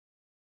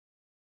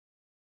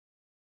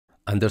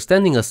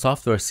Understanding a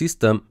software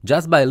system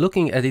just by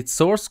looking at its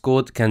source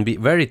code can be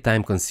very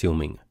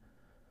time-consuming.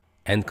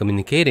 And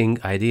communicating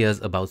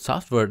ideas about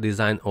software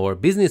design or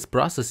business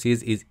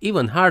processes is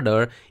even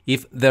harder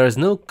if there is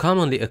no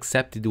commonly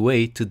accepted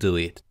way to do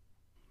it.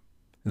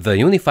 The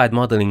Unified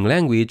Modeling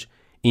Language,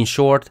 in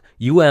short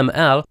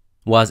UML,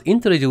 was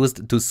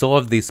introduced to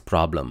solve this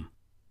problem.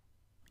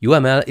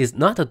 UML is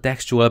not a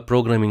textual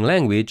programming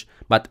language,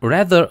 but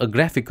rather a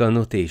graphical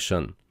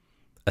notation,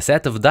 a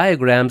set of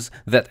diagrams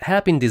that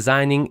help in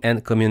designing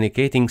and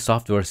communicating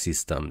software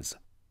systems.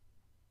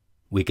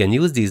 We can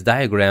use these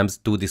diagrams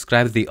to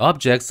describe the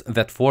objects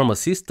that form a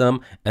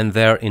system and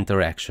their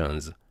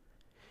interactions.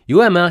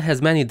 UML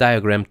has many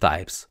diagram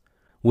types.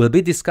 We'll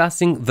be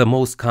discussing the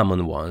most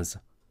common ones.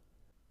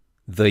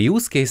 The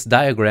use case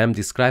diagram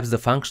describes the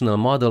functional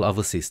model of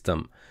a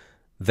system,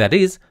 that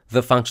is,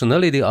 the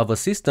functionality of a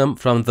system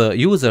from the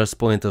user's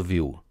point of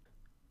view.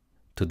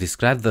 To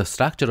describe the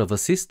structure of a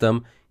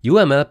system,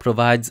 UML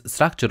provides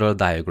structural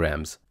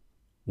diagrams.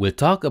 We'll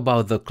talk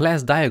about the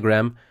class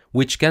diagram,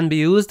 which can be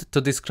used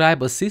to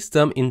describe a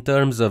system in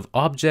terms of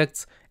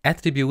objects,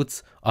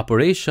 attributes,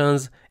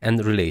 operations,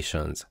 and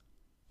relations.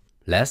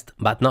 Last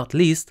but not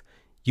least,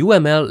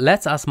 UML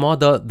lets us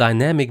model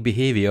dynamic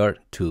behavior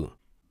too.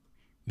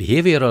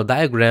 Behavioral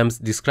diagrams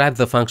describe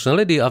the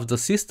functionality of the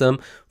system,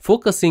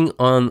 focusing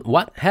on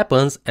what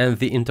happens and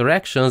the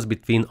interactions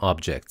between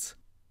objects.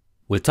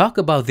 We'll talk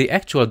about the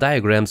actual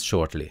diagrams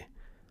shortly.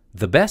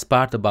 The best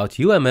part about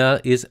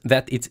UML is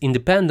that it's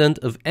independent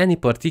of any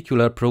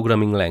particular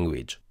programming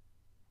language.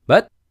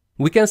 But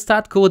we can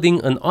start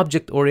coding an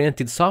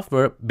object-oriented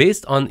software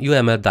based on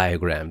UML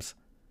diagrams.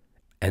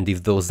 And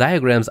if those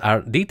diagrams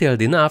are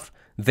detailed enough,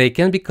 they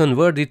can be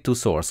converted to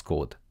source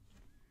code.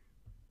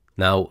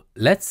 Now,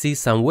 let's see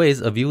some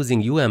ways of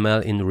using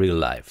UML in real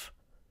life.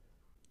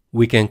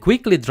 We can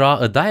quickly draw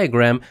a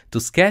diagram to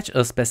sketch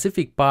a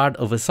specific part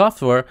of a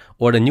software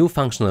or a new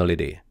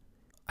functionality.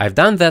 I've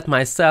done that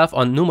myself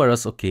on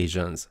numerous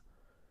occasions.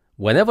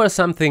 Whenever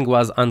something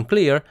was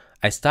unclear,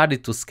 I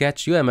started to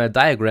sketch UML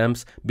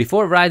diagrams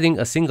before writing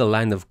a single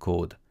line of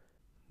code.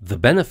 The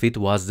benefit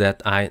was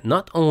that I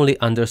not only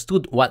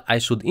understood what I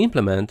should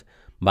implement,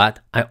 but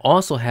I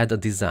also had a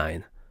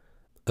design,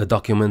 a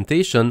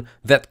documentation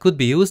that could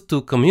be used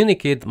to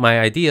communicate my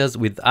ideas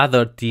with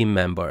other team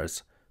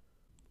members.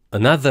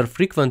 Another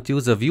frequent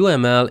use of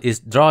UML is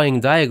drawing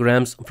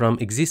diagrams from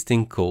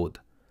existing code.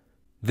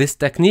 This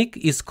technique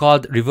is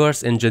called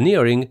reverse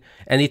engineering,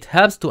 and it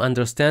helps to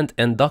understand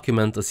and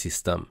document a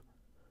system.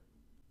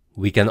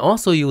 We can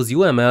also use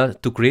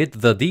UML to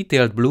create the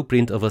detailed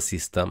blueprint of a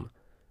system.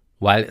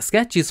 While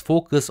sketches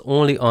focus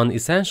only on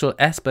essential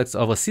aspects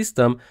of a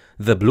system,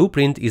 the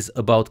blueprint is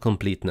about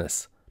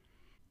completeness.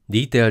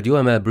 Detailed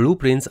UML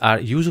blueprints are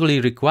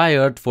usually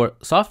required for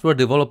software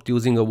developed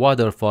using a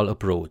waterfall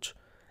approach,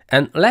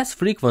 and less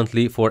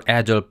frequently for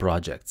agile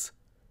projects.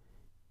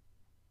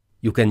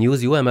 You can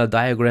use UML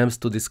diagrams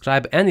to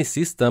describe any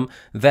system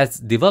that's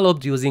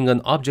developed using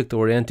an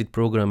object-oriented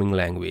programming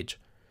language.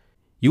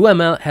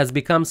 UML has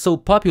become so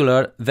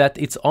popular that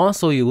it's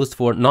also used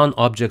for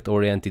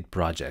non-object-oriented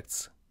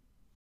projects.